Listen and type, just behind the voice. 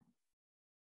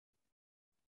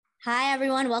Hi,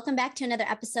 everyone. Welcome back to another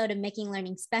episode of Making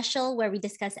Learning Special, where we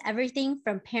discuss everything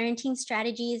from parenting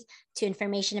strategies to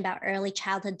information about early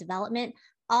childhood development,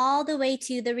 all the way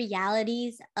to the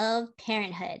realities of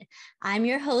parenthood. I'm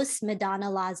your host,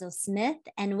 Madonna Lazo Smith,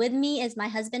 and with me is my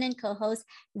husband and co host,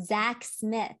 Zach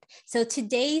Smith. So,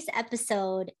 today's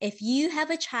episode, if you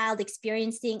have a child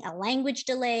experiencing a language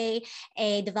delay,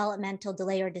 a developmental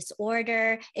delay or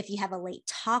disorder, if you have a late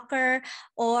talker,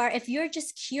 or if you're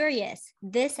just curious,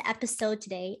 this episode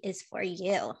today is for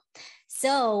you.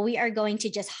 So, we are going to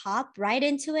just hop right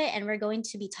into it, and we're going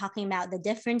to be talking about the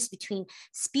difference between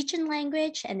speech and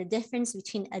language and the difference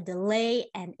between a delay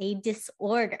and a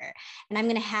disorder. And I'm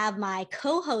going to have my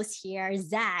co host here,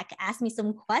 Zach, ask me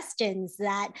some questions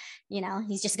that,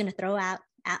 he's just going to throw out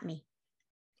at me.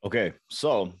 Okay,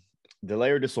 so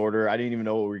delay or disorder, I didn't even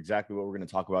know exactly what we're going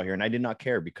to talk about here, and I did not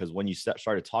care because when you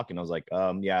started talking, I was like,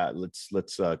 yeah,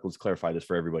 let's clarify this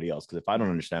for everybody else, because if I don't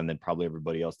understand, then probably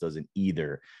everybody else doesn't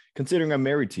either. Considering I'm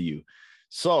married to you,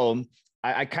 so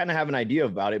I kind of have an idea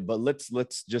about it, but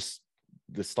let's just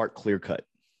start clear cut.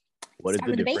 What is Start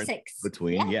the with the difference basics.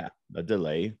 between a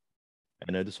delay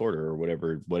and a disorder, or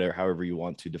whatever, however you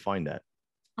want to define that?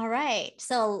 All right.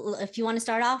 So if you want to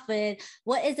start off with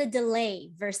what is a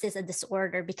delay versus a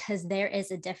disorder, because there is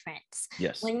a difference.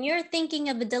 Yes. When you're thinking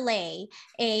of a delay,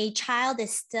 a child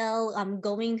is still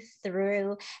going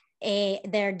through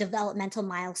their developmental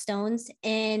milestones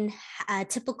in a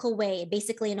typical way,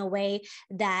 basically in a way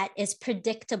that is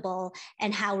predictable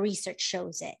and how research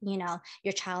shows it.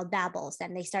 Your child babbles,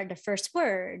 then they start the first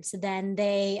words, then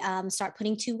they start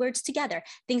putting two words together,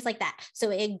 things like that.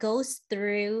 So it goes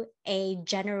through a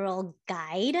general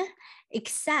guide,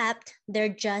 except they're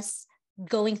just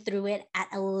going through it at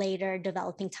a later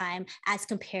developing time as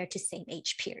compared to same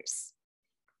age peers.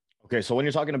 Okay, so when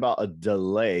you're talking about a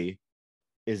delay,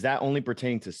 is that only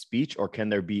pertaining to speech, or can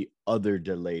there be other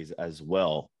delays as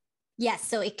well? Yes,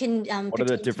 so it can. What are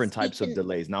the different types of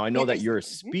delays? Now, I know that you're a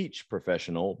Mhm. speech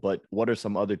professional, but what are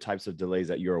some other types of delays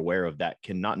that you're aware of that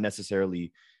cannot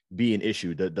necessarily be an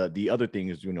issue? The other thing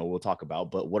is, we'll talk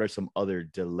about, but what are some other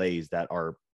delays that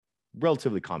are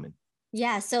relatively common?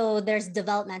 Yeah, so there's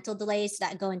developmental delays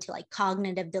that go into like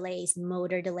cognitive delays,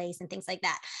 motor delays, and things like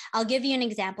that. I'll give you an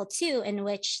example too, in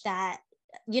which that,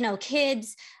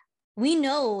 kids, we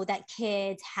know that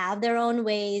kids have their own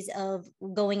ways of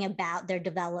going about their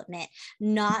development.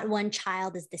 Not one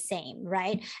child is the same,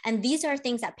 right? And these are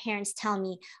things that parents tell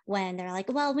me when they're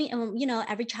like, well,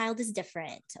 every child is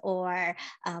different, or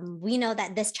we know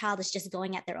that this child is just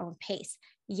going at their own pace.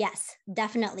 Yes,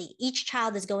 definitely. Each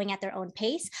child is going at their own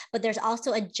pace, but there's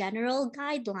also a general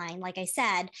guideline, like I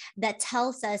said, that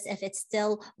tells us if it's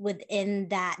still within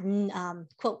that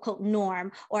quote, quote,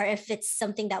 norm, or if it's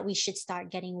something that we should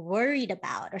start getting worried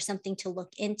about or something to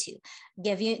look into.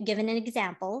 Given an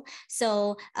example.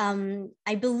 So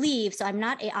I believe, so I'm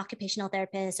not an occupational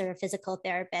therapist or a physical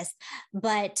therapist,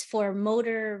 but for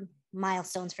motor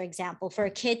milestones, for example, for a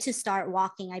kid to start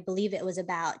walking, I believe it was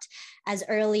about as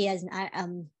early as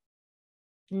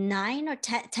 9 or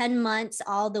 10 months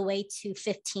all the way to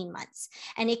 15 months.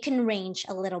 And it can range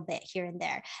a little bit here and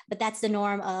there, but that's the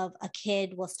norm of a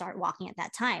kid will start walking at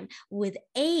that time. With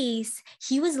Ace,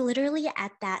 he was literally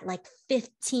at that like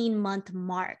 15-month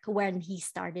mark when he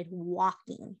started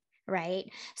walking.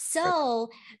 Right. So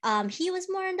he was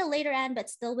more in the later end, but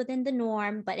still within the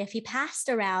norm. But if he passed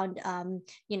around,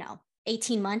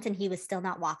 18 months and he was still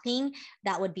not walking,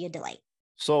 that would be a delay.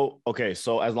 So, okay,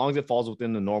 so as long as it falls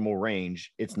within the normal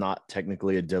range, it's not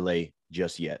technically a delay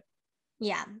just yet.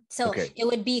 Yeah. So Okay. it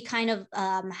would be kind of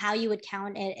how you would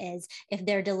count it is if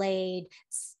they're delayed,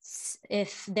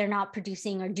 if they're not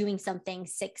producing or doing something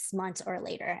 6 months or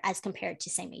later as compared to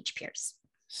same age peers.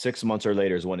 6 months or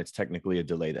later is when it's technically a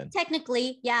delay then.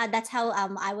 Technically, yeah, that's how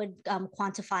I would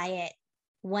quantify it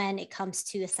when it comes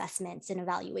to assessments and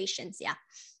evaluations. Yeah.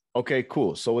 Okay,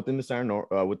 cool. So within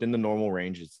the within the normal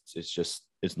range,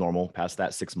 it's normal. Past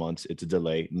that 6 months, it's a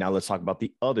delay. Now let's talk about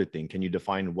the other thing. Can you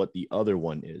define what the other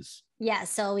one is? Yeah,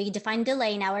 so we define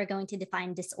delay. Now we're going to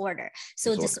define disorder.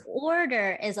 So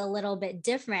disorder is a little bit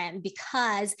different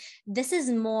because this is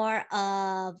more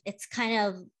of, it's kind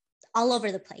of all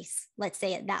over the place. Let's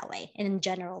say it that way in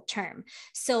general term.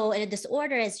 So a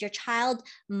disorder is your child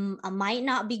might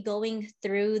not be going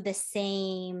through the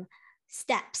same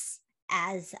steps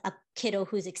as a kiddo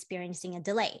who's experiencing a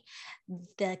delay.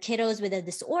 The kiddos with a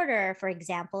disorder, for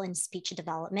example, in speech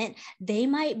development, they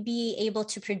might be able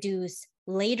to produce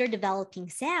later developing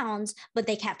sounds, but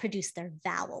they can't produce their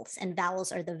vowels. And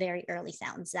vowels are the very early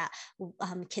sounds that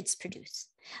kids produce.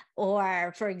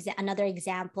 Or for example, another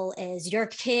example is your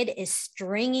kid is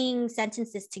stringing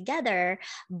sentences together,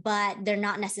 but they're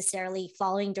not necessarily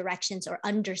following directions or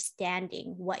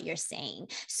understanding what you're saying.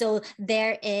 So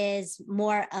there is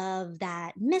more of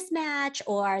that mismatch,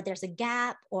 or there's a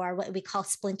gap, or what we call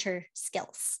splinter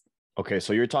skills. Okay,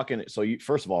 so you're talking. So you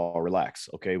first of all, relax.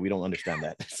 Okay, we don't understand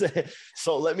that.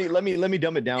 So let me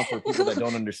dumb it down for people that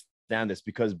don't understand this,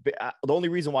 because the only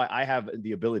reason why I have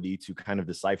the ability to kind of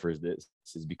decipher this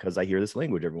is because I hear this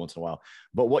language every once in a while.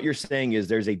 But what you're saying is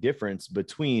there's a difference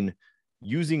between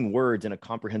using words in a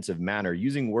comprehensive manner,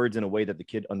 using words in a way that the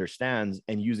kid understands,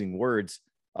 and using words,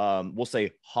 we'll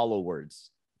say hollow words,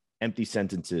 empty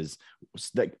sentences,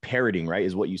 like parroting, right,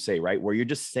 is what you say, right? Where you're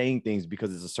just saying things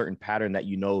because it's a certain pattern that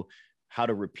you know how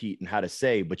to repeat and how to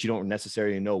say, but you don't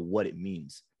necessarily know what it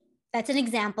means. That's an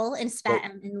example in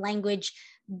in language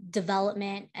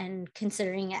development, and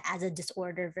considering it as a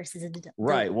disorder versus a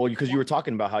right. Well, because you were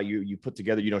talking about how you put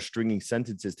together, stringing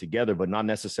sentences together, but not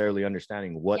necessarily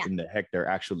understanding what in the heck they're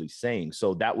actually saying.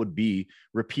 So that would be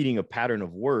repeating a pattern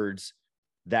of words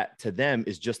that to them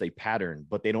is just a pattern,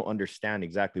 but they don't understand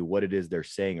exactly what it is they're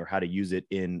saying or how to use it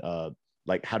in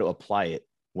like how to apply it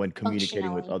when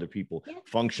communicating with other people. Yeah.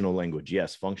 Functional language.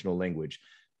 Yes. Functional language.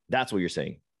 That's what you're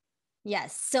saying.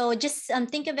 Yes. So just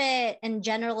think of it in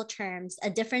general terms, a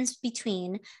difference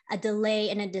between a delay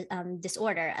and a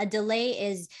disorder. A delay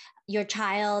is your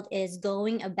child is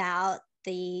going about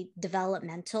the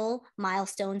developmental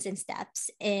milestones and steps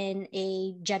in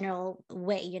a general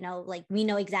way, like we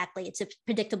know exactly, it's a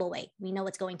predictable way. We know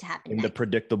what's going to happen in next. The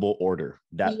predictable order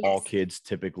that all kids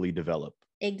typically develop.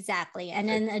 Exactly. And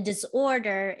in a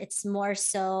disorder, it's more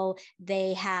so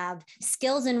they have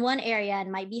skills in one area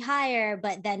and might be higher,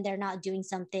 but then they're not doing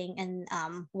something in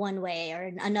one way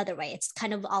or another way. It's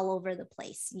kind of all over the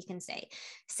place, you can say.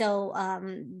 So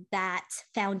that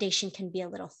foundation can be a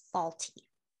little faulty,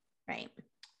 right?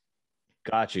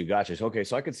 Got you. Okay,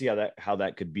 so I could see how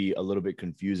that could be a little bit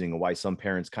confusing, and why some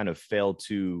parents kind of fail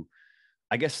to,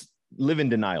 I guess, live in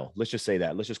denial. Let's just say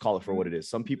that. Let's just call it for what it is.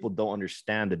 Some people don't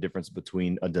understand the difference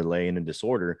between a delay and a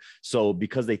disorder. So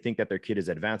because they think that their kid is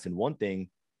advanced in one thing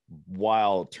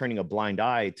while turning a blind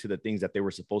eye to the things that they were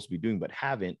supposed to be doing but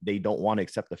haven't, they don't want to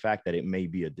accept the fact that it may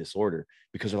be a disorder,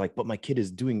 because they're like, but my kid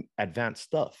is doing advanced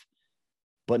stuff,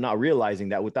 but not realizing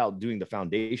that without doing the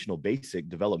foundational, basic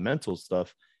developmental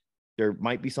stuff, there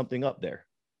might be something up there.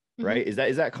 Right. Mm-hmm.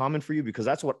 Is that common for you? Because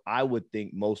that's what I would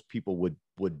think most people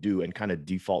would do and kind of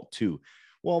default to.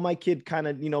 Well, my kid kind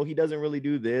of, he doesn't really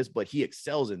do this, but he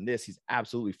excels in this. He's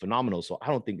absolutely phenomenal. So I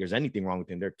don't think there's anything wrong with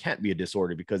him. There can't be a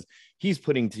disorder because he's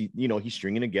he's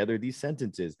stringing together these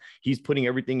sentences. He's putting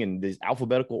everything in this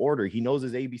alphabetical order. He knows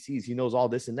his ABCs. He knows all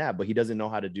this and that, but he doesn't know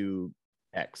how to do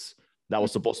X. That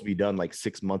was supposed to be done like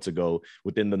 6 months ago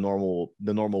within the normal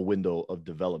window of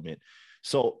development.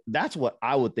 So that's what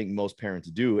I would think most parents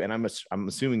do. And I'm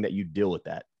assuming that you deal with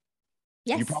that.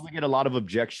 Yes. You probably get a lot of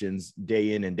objections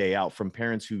day in and day out from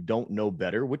parents who don't know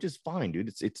better, which is fine,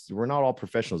 dude. We're not all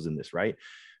professionals in this, right?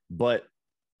 But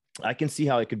I can see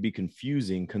how it could be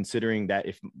confusing, considering that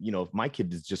if my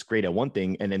kid is just great at one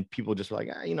thing, and then people just are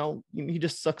like, he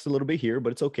just sucks a little bit here,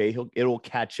 but it's okay. It'll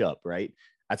catch up, right?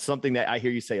 That's something that I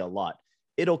hear you say a lot.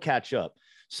 It'll catch up.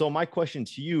 So my question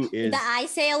to you is that I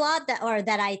say a lot, that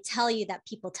I tell you that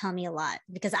people tell me a lot,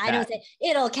 because I don't say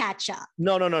it'll catch up.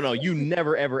 No. You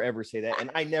never, ever say that.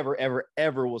 And I never,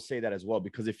 ever will say that as well,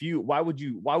 because why would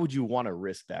you want to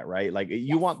risk that? Right? Like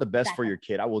you want the best for your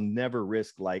kid. I will never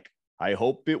risk I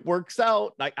hope it works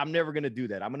out. Like I'm never going to do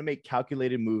that. I'm going to make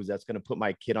calculated moves that's going to put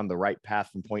my kid on the right path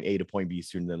from point A to point B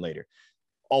sooner than later.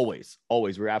 Always.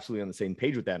 We're absolutely on the same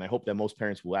page with that. And I hope that most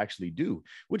parents will actually do,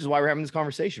 which is why we're having this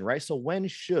conversation, right? So when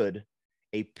should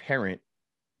a parent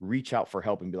reach out for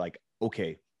help and be like,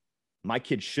 okay, my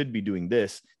kid should be doing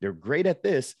this. They're great at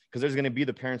this, because there's always going to be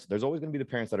the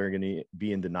parents that are going to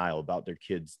be in denial about their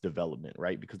kid's development,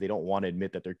 right? Because they don't want to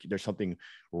admit that there's something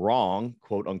wrong,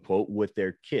 quote unquote, with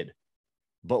their kid.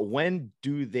 But when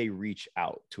do they reach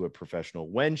out to a professional?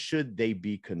 When should they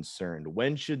be concerned?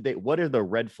 What are the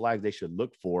red flags they should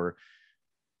look for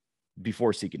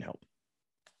before seeking help?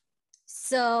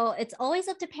 So it's always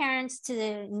up to parents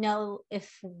to know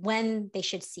when they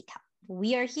should seek help.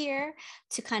 we are here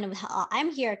to kind of,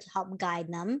 I'm here to help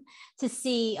guide them to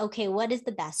see, okay, what is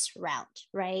the best route,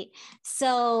 right?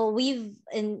 So we've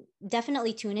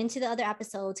definitely tuned into the other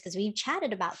episodes because we've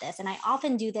chatted about this. And I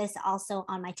often do this also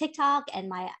on my TikTok and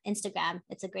my Instagram.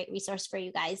 It's a great resource for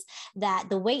you guys, that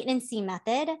the wait and see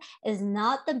method is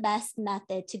not the best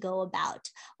method to go about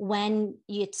when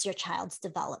it's your child's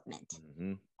development.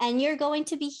 Mm-hmm. And you're going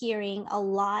to be hearing a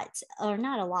lot, or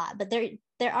not a lot, but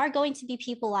there are going to be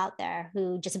people out there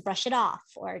who just brush it off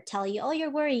or tell you, oh, you're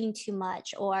worrying too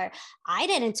much, or I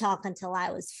didn't talk until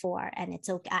I was 4 and it's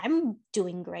okay, I'm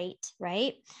doing great,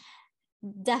 right?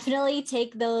 Definitely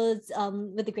take those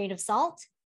with a grain of salt,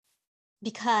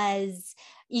 because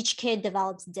each kid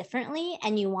develops differently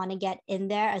and you want to get in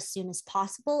there as soon as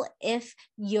possible if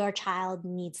your child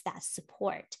needs that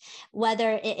support.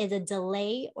 Whether it is a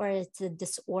delay or it's a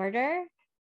disorder,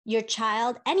 your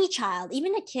child, any child,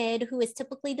 even a kid who is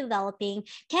typically developing,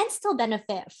 can still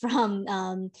benefit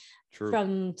from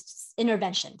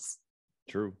interventions.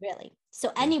 True. Really.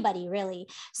 So anybody, really.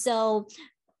 So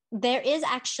there is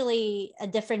actually a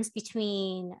difference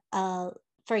between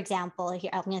for example, here,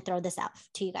 I'm going to throw this out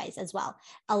to you guys as well,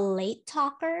 a late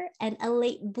talker and a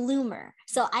late bloomer.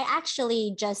 So I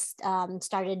actually just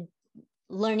started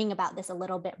learning about this a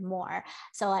little bit more.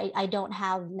 So I don't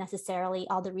have necessarily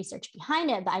all the research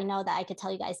behind it, but I know that I could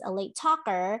tell you guys a late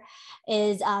talker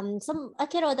is a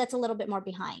kiddo that's a little bit more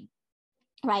behind,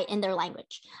 right, in their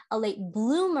language. A late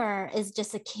bloomer is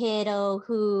just a kiddo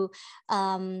who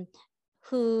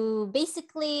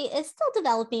basically is still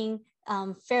developing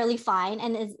fairly fine,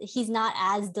 and he's not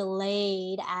as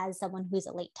delayed as someone who's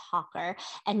a late talker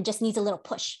and just needs a little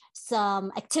push,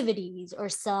 some activities or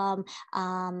some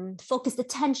focused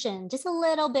attention, just a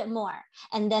little bit more.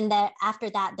 And then after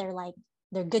that,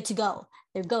 they're good to go.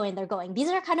 They're going. These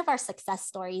are kind of our success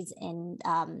stories in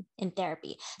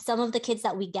therapy. Some of the kids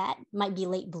that we get might be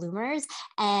late bloomers,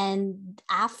 and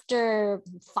after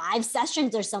 5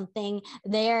 sessions or something,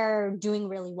 they're doing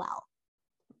really well,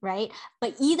 right?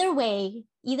 But either way,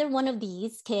 either one of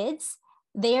these kids,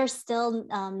 they are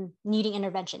still needing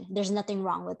intervention. There's nothing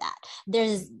wrong with that.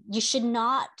 You should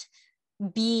not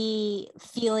be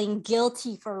feeling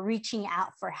guilty for reaching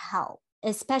out for help,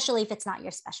 especially if it's not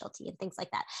your specialty and things like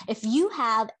that. If you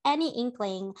have any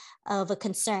inkling of a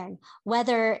concern,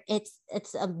 whether it's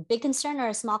a big concern or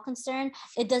a small concern,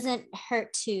 it doesn't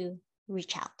hurt to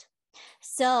reach out.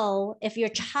 So if your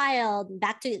child,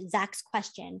 back to Zach's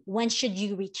question, when should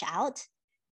you reach out?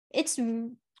 It's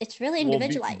really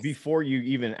individualized. Well, before you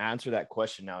even answer that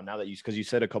question now that because you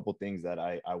said a couple things that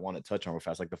I want to touch on real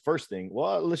fast. Like the first thing,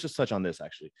 well, let's just touch on this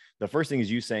actually. The first thing is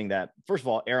you saying that, first of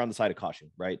all, err on the side of caution,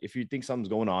 right? If you think something's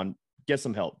going on, get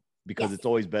some help, because It's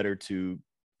always better to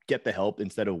get the help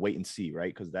instead of wait and see,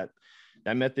 right? Because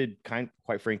that method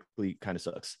quite frankly kind of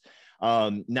sucks.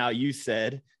 Now you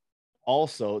said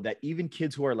also that even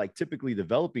kids who are like typically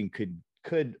developing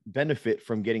could benefit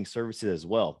from getting services as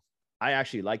well. I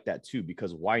actually like that too,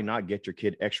 because why not get your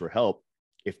kid extra help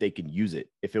if they can use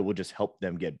it, if it will just help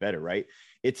them get better, right?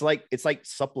 It's like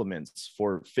supplements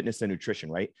for fitness and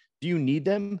nutrition, right? Do you need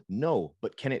them? No,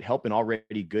 but can it help an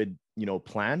already good,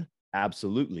 plan?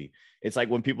 Absolutely. It's like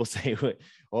when people say,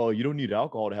 oh, you don't need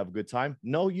alcohol to have a good time.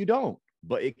 No, you don't,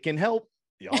 but it can help.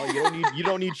 You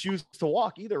don't need shoes to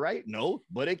walk either, right? No,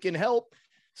 but it can help.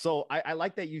 So I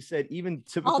like that you said even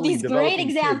typically all these great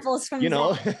examples kids, from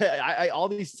all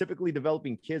these typically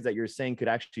developing kids that you're saying could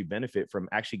actually benefit from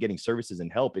actually getting services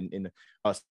and help in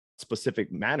a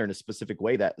specific manner, in a specific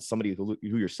way that somebody who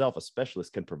yourself, a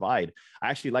specialist, can provide. I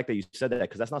actually like that you said that,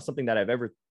 because that's not something that I've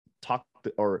ever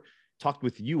talked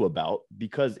with you about,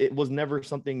 because it was never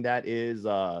something that is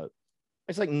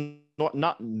it's like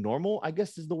not normal, I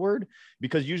guess is the word,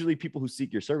 because usually people who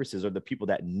seek your services are the people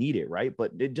that need it, right?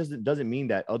 But it just doesn't mean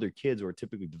that other kids who are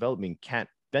typically developing can't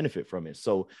benefit from it.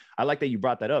 So I like that you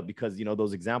brought that up, because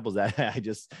those examples that I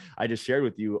just shared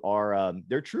with you are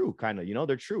they're true, kind of,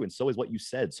 they're true, and so is what you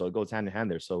said. So it goes hand in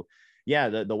hand there. So yeah,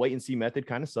 the wait and see method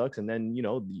kind of sucks, and then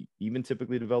even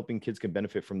typically developing kids can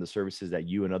benefit from the services that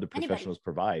you and other professionals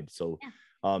provide. So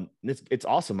it's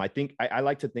awesome. I think I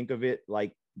like to think of it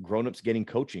like grownups getting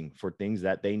coaching for things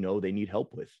that they know they need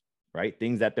help with, right?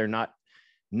 Things that they're not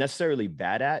necessarily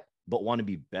bad at, but want to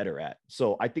be better at.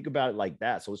 So I think about it like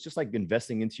that. So it's just like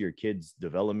investing into your kids'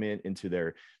 development, into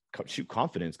their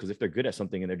confidence, because if they're good at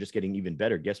something and they're just getting even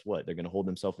better, guess what? They're going to hold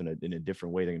themselves in a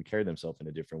different way. They're going to carry themselves in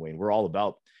a different way. And we're all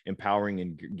about empowering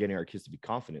and getting our kids to be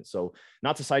confident. So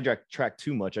not to sidetrack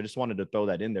too much, I just wanted to throw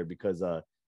that in there, because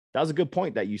that was a good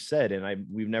point that you said, and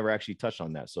we've never actually touched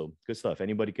on that. So good stuff.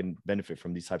 Anybody can benefit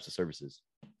from these types of services.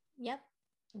 Yep.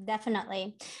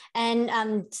 Definitely.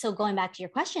 And so going back to your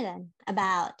question then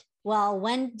about, well,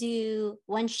 when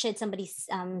should somebody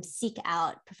seek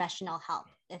out professional help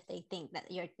if they think that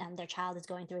their child is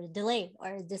going through a delay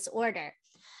or a disorder?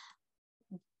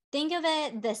 Think of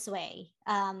it this way.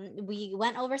 We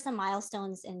went over some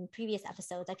milestones in previous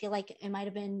episodes. I feel like it might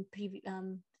have been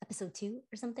episode 2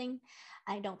 or something.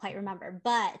 I don't quite remember,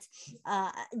 but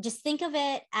just think of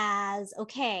it as,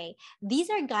 okay, these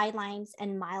are guidelines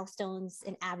and milestones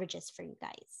and averages for you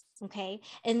guys. Okay.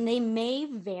 And they may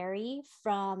vary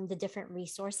from the different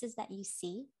resources that you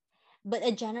see. But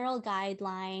a general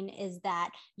guideline is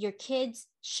that your kids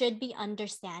should be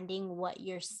understanding what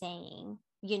you're saying,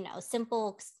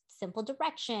 simple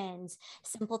directions,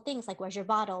 simple things like where's your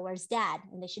bottle, where's dad,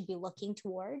 and they should be looking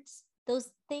towards those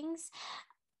things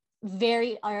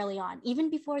very early on,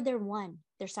 even before they're 1.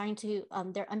 They're starting to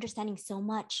they're understanding so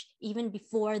much even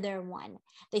before they're 1.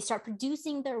 They start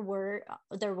producing their words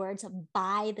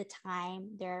by the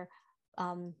time they're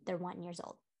 1 years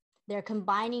old. They're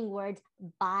combining words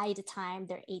by the time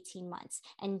they're 18 months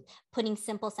and putting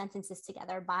simple sentences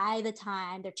together by the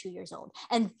time they're 2 years old.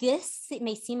 And this, it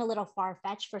may seem a little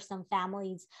far-fetched for some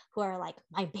families who are like,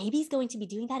 my baby's going to be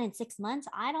doing that in 6 months?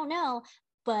 I don't know.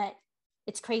 But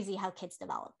it's crazy how kids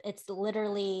develop. It's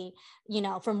literally,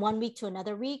 from 1 week to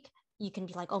another week, you can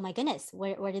be like, oh my goodness,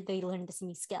 where did they learn this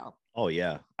new skill? Oh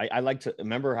yeah. I like to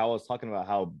remember how I was talking about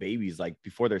how babies, like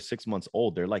before they're 6 months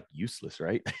old, they're like useless,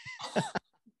 right?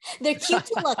 They're cute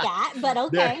to look at, but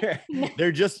okay.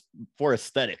 They're just for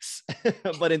aesthetics.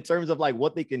 But in terms of like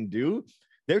what they can do,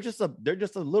 they're just a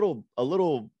little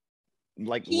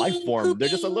like life form. They're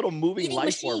just a little moving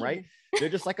life form, right? They're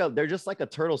just like a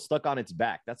turtle stuck on its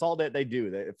back. That's all that they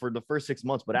do for the first 6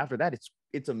 months. But after that,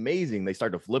 it's amazing. They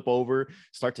start to flip over,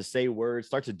 start to say words,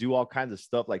 start to do all kinds of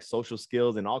stuff like social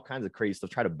skills and all kinds of crazy stuff.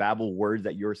 Try to babble words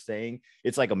that you're saying.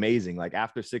 It's like amazing. Like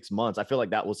after 6 months, I feel like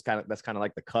that's kind of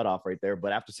like the cutoff right there.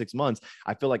 But after 6 months,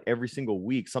 I feel like every single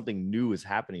week something new is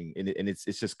happening, and it's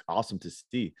just awesome to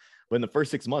see. But in the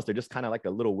first 6 months, they're just kind of like a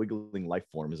little wiggling life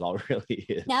form is all it really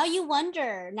is. Now you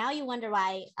wonder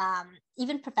why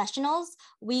even professionals,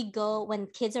 we go when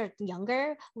kids are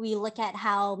younger, we look at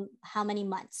how many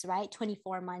months, right?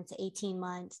 24 months, 18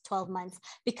 months, 12 months,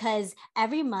 because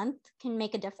every month can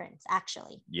make a difference,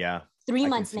 actually. Yeah. 3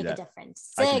 months make a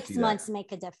difference. 6 months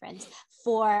make a difference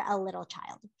for a little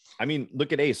child. I mean,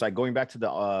 look at Ace. Like going back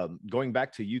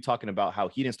to you talking about how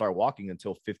he didn't start walking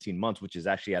until 15 months, which is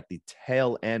actually at the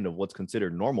tail end of what's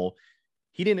considered normal.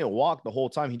 He didn't walk the whole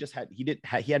time. He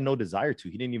had no desire to.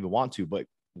 He didn't even want to. But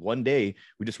one day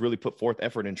we just really put forth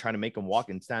effort in trying to make him walk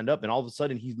and stand up. And all of a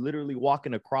sudden he's literally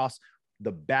walking across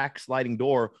the back sliding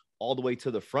door all the way to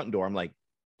the front door. I'm like,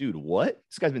 dude, what?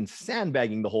 This guy's been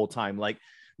sandbagging the whole time. Like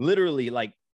literally,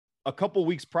 like a couple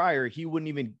weeks prior, he wouldn't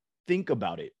even think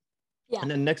about it. Yeah.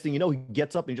 And then next thing you know, he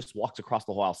gets up and just walks across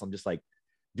the whole house. I'm just like,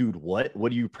 dude, what are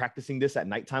you practicing this at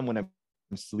nighttime when I'm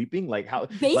sleeping? Like how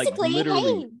basically, like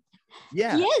literally, hey.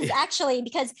 Yeah. He is actually,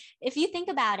 because if you think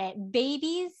about it,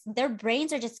 babies, their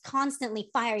brains are just constantly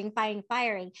firing.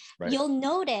 Right. You'll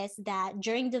notice that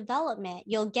during development,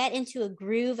 you'll get into a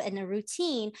groove and a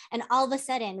routine. And all of a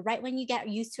sudden, right when you get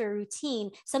used to a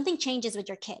routine, something changes with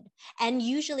your kid. And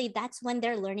usually that's when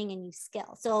they're learning a new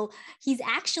skill. So he's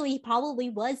actually probably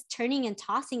was turning and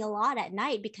tossing a lot at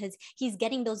night because he's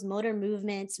getting those motor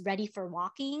movements ready for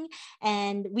walking.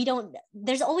 And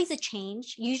there's always a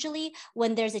change. Usually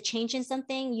when there's a change in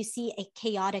something, you see a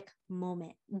chaotic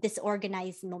moment,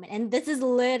 disorganized moment. And this is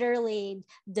literally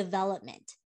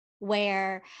development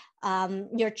where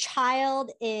your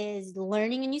child is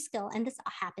learning a new skill, and this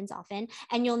happens often,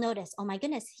 and you'll notice, oh my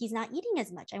goodness, he's not eating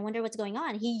as much. I wonder what's going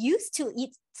on. He used to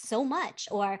eat so much,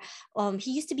 or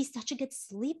he used to be such a good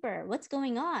sleeper. What's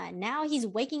going on? Now he's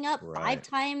waking up 5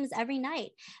 times every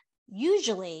night.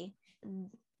 Usually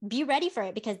be ready for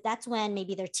it, because that's when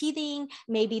maybe they're teething,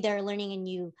 maybe they're learning a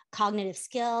new cognitive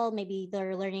skill, maybe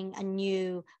they're learning a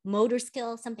new motor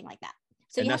skill, something like that.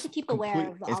 So you have to keep aware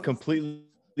of it's completely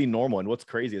normal. And what's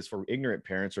crazy is for ignorant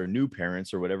parents or new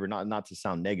parents or whatever, not to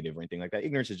sound negative or anything like that,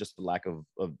 ignorance is just the lack of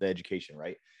the education,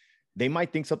 right? They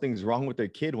might think something's wrong with their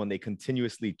kid when they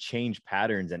continuously change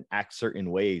patterns and act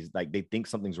certain ways. Like they think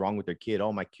something's wrong with their kid.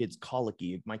 Oh, my kid's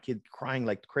colicky, my kid's crying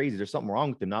like crazy. There's something wrong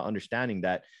with them, not understanding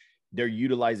that they're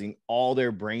utilizing all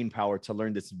their brain power to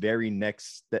learn this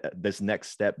next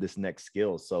step, this next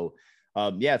skill. So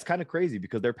yeah, it's kind of crazy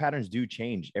because their patterns do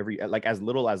change like as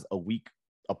little as a week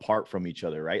apart from each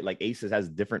other, right? Like Aces has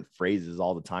different phrases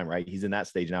all the time, right? He's in that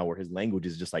stage now where his language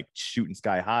is just like shooting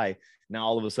sky high. Now,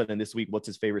 all of a sudden this week, what's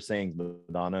his favorite sayings,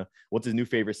 Madonna? What's his new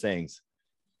favorite sayings?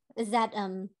 Is that,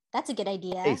 that's a good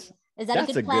idea. Ace. Is that a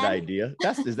That's good a good plan? idea.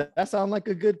 That sound like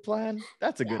a good plan?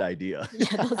 That's a good Yeah. idea.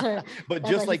 Yeah, But that's just what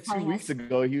he's like two telling weeks us.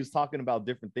 ago, he was talking about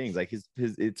different things. Like his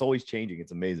it's always changing.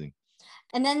 It's amazing.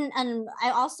 And then I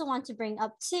also want to bring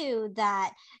up too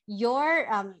that your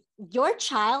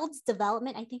child's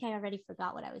development, I think I already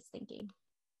forgot what I was thinking.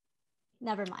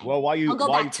 Never mind. Well, I'll go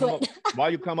back to it. while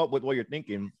you come up with what you're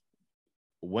thinking,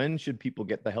 when should people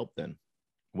get the help then?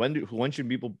 When should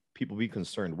people be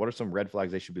concerned? What are some red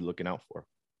flags they should be looking out for?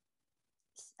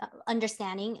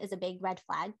 Understanding is a big red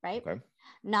flag, right? Okay.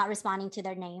 Not responding to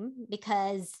their name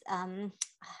because I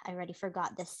already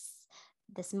forgot this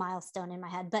milestone in my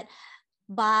head, but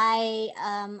by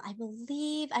I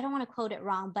believe, I don't want to quote it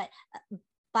wrong, but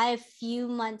by a few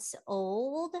months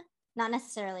old, not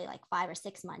necessarily like 5 or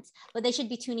 6 months, but they should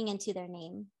be tuning into their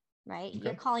name, right? Okay.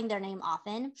 You're calling their name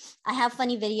often. I have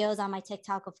funny videos on my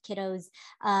TikTok of kiddos.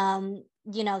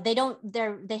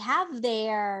 They have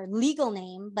their legal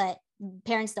name, but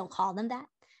parents don't call them that.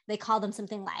 They call them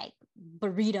something like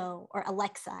burrito or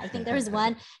Alexa. I think there was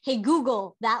one, hey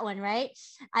Google, that one, right?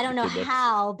 I don't know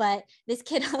how, but this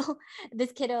kiddo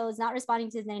is not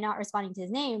responding to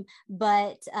his name,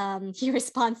 but he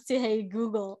responds to hey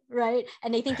Google, right?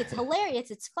 And they think it's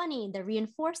hilarious, it's funny, they're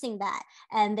reinforcing that,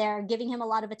 and they're giving him a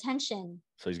lot of attention.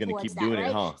 So he's gonna keep doing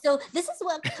it, huh? So this is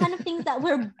what kind of things that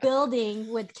we're building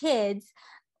with kids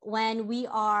when we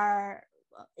are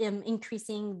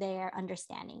increasing their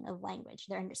understanding of language.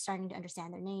 They're starting to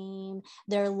understand their name.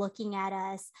 They're looking at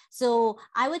us. So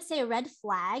I would say a red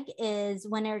flag is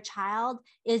when our child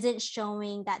isn't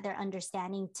showing that they're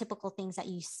understanding typical things that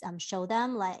you show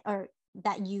them, like, or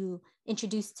that you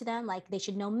introduce to them, like they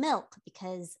should know milk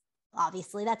because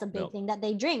obviously that's a big thing that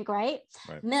they drink, right?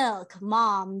 Milk,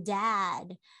 mom,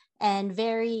 dad, and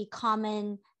very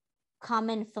common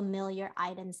familiar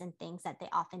items and things that they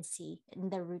often see in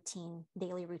their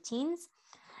daily routines.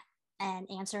 And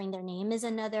answering their name is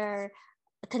another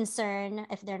concern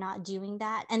if they're not doing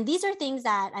that. And these are things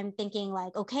that I'm thinking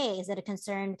like, okay, is it a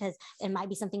concern because it might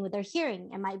be something with their hearing,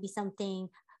 it might be something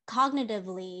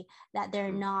cognitively that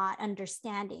they're not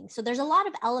understanding. So there's a lot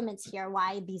of elements here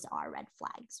why these are red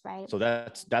flags, right? So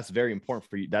that's very important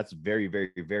for you. That's very, very,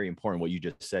 very important what you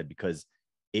just said, because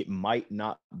it might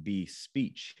not be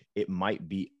speech. It might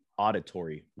be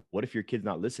auditory. What if your kid's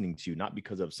not listening to you? Not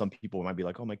because of, some people might be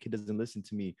like, oh, my kid doesn't listen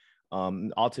to me,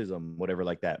 autism, whatever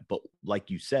like that. But like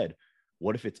you said,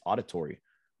 what if it's auditory?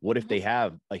 What if they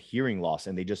have a hearing loss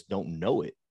and they just don't know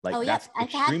it? Like that's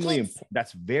extremely important.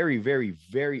 That's very, very,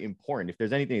 very important. If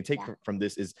there's anything to take from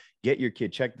this, is get your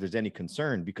kid checked if there's any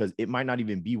concern, because it might not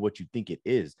even be what you think it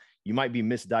is. You might be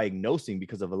misdiagnosing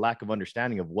because of a lack of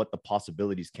understanding of what the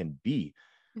possibilities can be.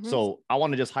 So I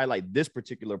want to just highlight this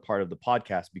particular part of the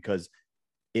podcast because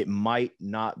it might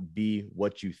not be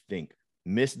what you think.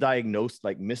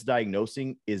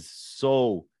 Misdiagnosing is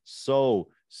so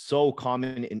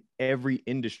common in every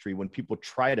industry when people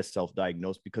try to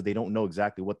self-diagnose because they don't know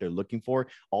exactly what they're looking for.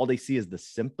 All they see is the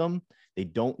symptom. They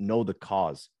don't know the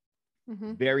cause.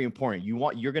 Very important.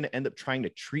 You're going to end up trying to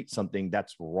treat something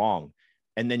that's wrong.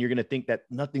 And then you're going to think that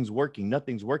nothing's working.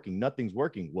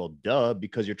 Well, duh,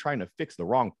 because you're trying to fix the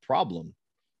wrong problem.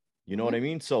 You know what I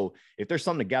mean? So if there's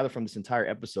something to gather from this entire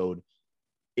episode,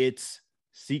 it's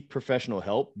seek professional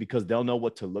help, because they'll know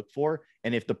what to look for.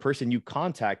 And if the person you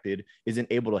contacted isn't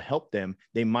able to help them,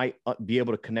 they might be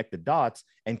able to connect the dots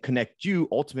and connect you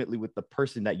ultimately with the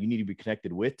person that you need to be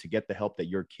connected with to get the help that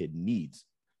your kid needs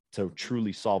to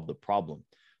truly solve the problem.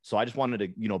 So I just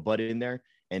wanted to, butt in there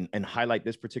and highlight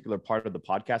this particular part of the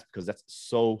podcast, because that's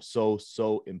so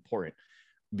important.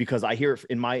 Because I hear it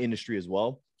in my industry as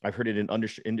well. I've heard it in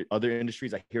other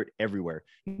industries. I hear it everywhere.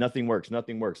 Nothing works.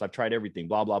 I've tried everything,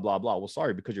 blah, blah, blah, blah. Well,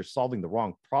 sorry, because you're solving the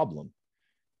wrong problem.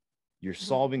 You're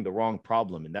solving the wrong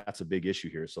problem. And that's a big issue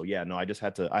here. So yeah, no, I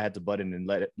had to butt in and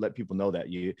let people know that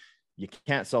you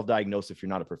can't self-diagnose if you're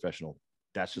not a professional.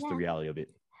 That's just the reality of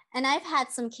it. And I've had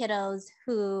some kiddos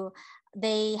who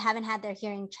they haven't had their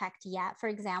hearing checked yet, for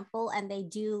example, and they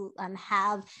do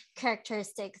have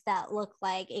characteristics that look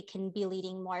like it can be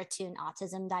leading more to an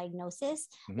autism diagnosis.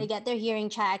 They get their hearing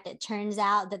checked. It turns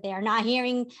out that they are not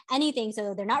hearing anything.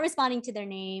 So they're not responding to their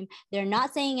name. They're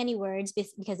not saying any words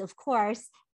because, of course,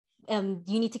 you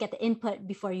need to get the input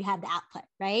before you have the output,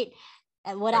 right?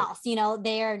 And what else?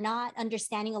 They're not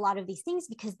understanding a lot of these things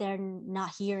because they're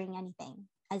not hearing anything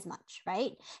as much,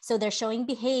 right? So they're showing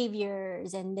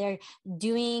behaviors and they're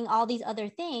doing all these other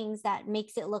things that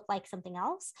makes it look like something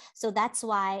else. So that's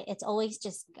why it's always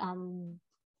just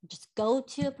go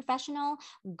to a professional,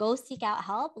 go seek out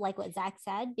help, like what Zach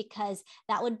said, because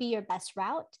that would be your best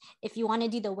route. If you want to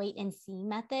do the wait and see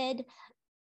method,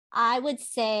 I would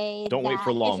say Don't wait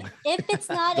for that long. if it's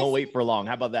not Don't wait for long.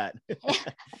 How about that?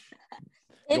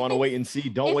 You want to wait and see?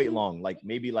 Don't wait long. Like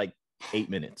maybe like 8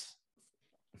 minutes.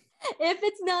 if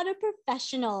it's not a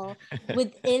professional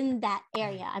within that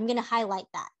area, I'm going to highlight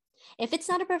that. If it's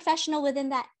not a professional within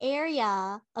that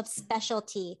area of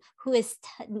specialty who is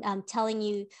telling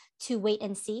you to wait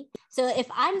and see. So if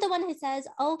I'm the one who says,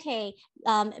 okay,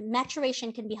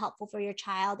 maturation can be helpful for your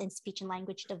child in speech and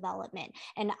language development,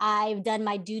 and I've done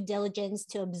my due diligence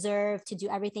to observe, to do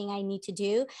everything I need to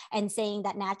do, and saying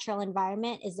that natural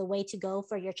environment is the way to go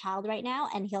for your child right now,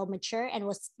 and he'll mature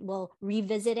and we'll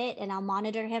revisit it, and I'll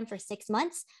monitor him for 6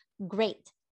 months,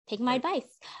 great. Take my advice.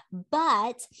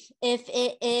 But if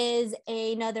it is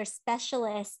another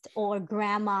specialist or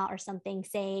grandma or something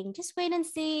saying, just wait and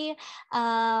see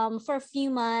for a few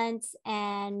months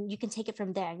and you can take it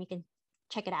from there and you can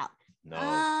check it out.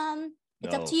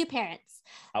 It's up to you, parents.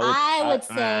 I would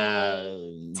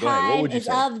say time is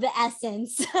of the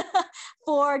essence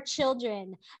for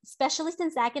children, especially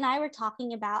since Zach and I were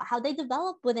talking about how they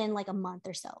develop within like a month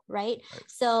or so, right?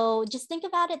 So just think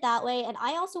about it that way. And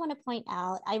I also want to point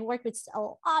out, I've worked with a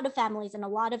lot of families and a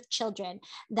lot of children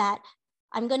that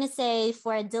I'm going to say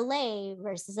for a delay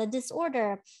versus a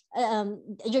disorder,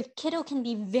 your kiddo can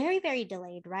be very, very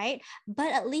delayed, right?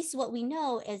 But at least what we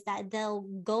know is that they'll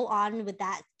go on with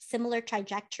that similar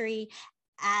trajectory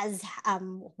as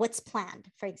what's planned,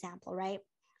 for example, right?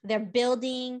 They're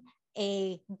building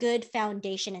a good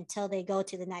foundation until they go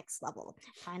to the next level,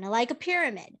 kind of like a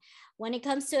pyramid. When it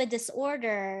comes to a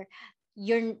disorder,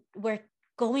 we're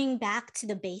going back to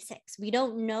the basics. We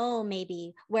don't know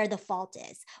maybe where the fault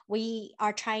is. We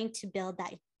are trying to build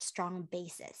that strong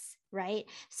basis, right?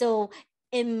 So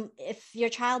if your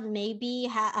child may be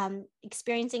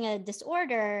experiencing a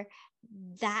disorder,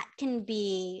 that can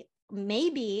be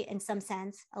maybe in some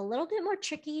sense a little bit more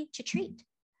tricky to treat,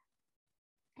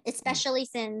 especially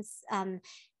since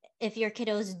if your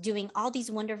kiddo is doing all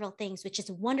these wonderful things, which is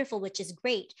wonderful, which is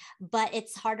great, but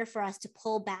it's harder for us to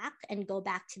pull back and go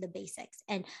back to the basics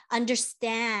and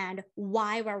understand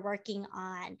why we're working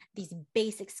on these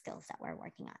basic skills that we're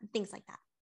working on, things like that.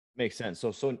 Makes sense.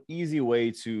 So an easy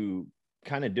way to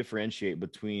kind of differentiate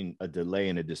between a delay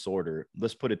and a disorder,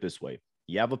 let's put it this way.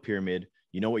 You have a pyramid.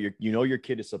 You know your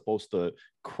kid is supposed to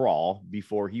crawl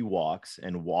before he walks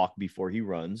and walk before he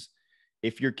runs.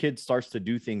 If your kid starts to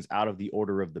do things out of the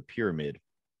order of the pyramid,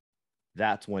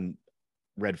 that's when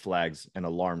red flags and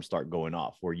alarms start going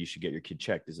off, where you should get your kid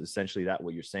checked. Is essentially that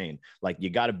what you're saying? Like you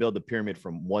got to build the pyramid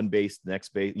from one base to the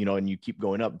next base, and you keep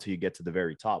going up until you get to the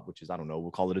very top, which is, I don't know,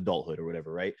 we'll call it adulthood or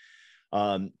whatever, right?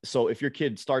 So if your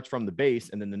kid starts from the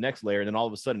base and then the next layer, and then all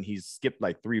of a sudden he's skipped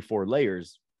like 3-4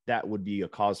 layers, that would be a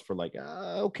cause for like,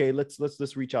 okay, let's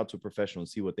reach out to a professional and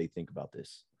see what they think about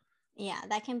this. Yeah,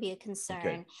 that can be a concern.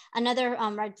 Okay. Another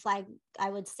red flag I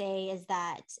would say is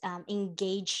that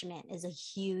engagement is a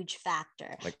huge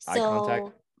factor. Like eye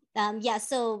contact?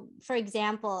 So for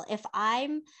example, if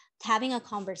I'm having a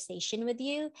conversation with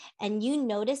you and you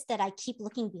notice that I keep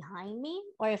looking behind me,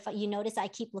 or if you notice I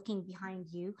keep looking behind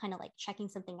you, kind of like checking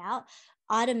something out,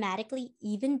 automatically,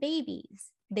 even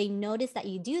babies, they notice that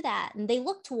you do that and they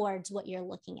look towards what you're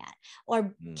looking at.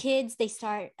 Or kids, they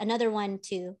start, another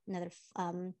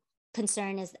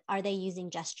concern is, are they using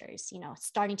gestures,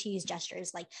 starting to use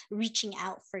gestures like reaching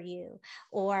out for you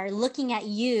or looking at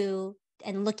you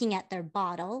and looking at their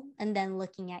bottle and then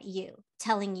looking at you,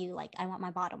 telling you like, I want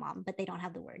my bottle, mom, but they don't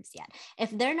have the words yet.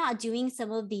 If they're not doing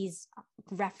some of these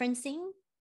referencing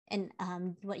and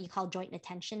what you call joint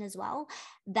attention as well,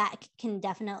 that can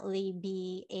definitely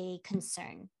be a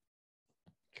concern.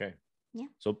 Okay. Yeah.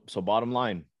 So bottom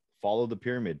line, follow the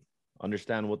pyramid.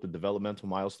 Understand what the developmental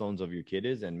milestones of your kid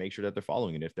is and make sure that they're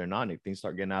following it. If they're not, if things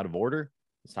start getting out of order,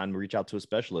 it's time to reach out to a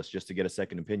specialist just to get a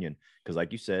second opinion. Because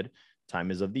like you said, time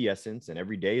is of the essence, and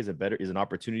every day is an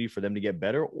opportunity for them to get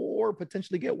better or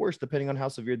potentially get worse, depending on how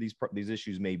severe these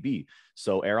issues may be.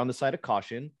 So err on the side of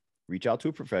caution, reach out to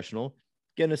a professional,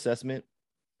 get an assessment,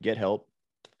 get help,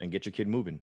 and get your kid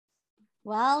moving.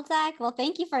 Well, Zach,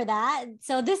 thank you for that.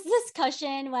 So this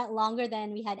discussion went longer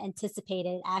than we had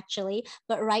anticipated, actually,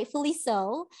 but rightfully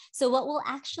so. So what we'll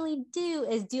actually do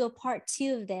is do a part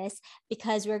 2 of this,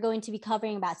 because we're going to be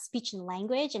covering about speech and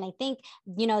language. And I think,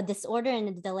 disorder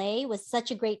and delay was such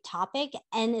a great topic,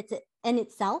 and it's in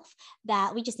itself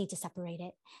that we just need to separate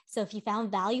it. So if you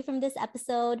found value from this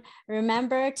episode,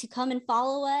 remember to come and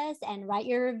follow us and write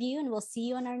your review, and we'll see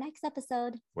you on our next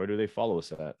episode. Where do they follow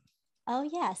us at? Oh,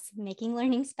 yes. Making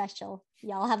Learning Special.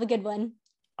 Y'all have a good one.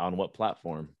 On what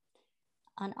platform?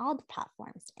 On all the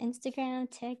platforms. Instagram,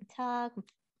 TikTok,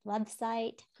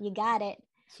 website. You got it.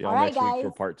 See y'all next week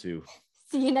for part 2.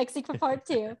 See you next week for part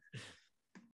 2.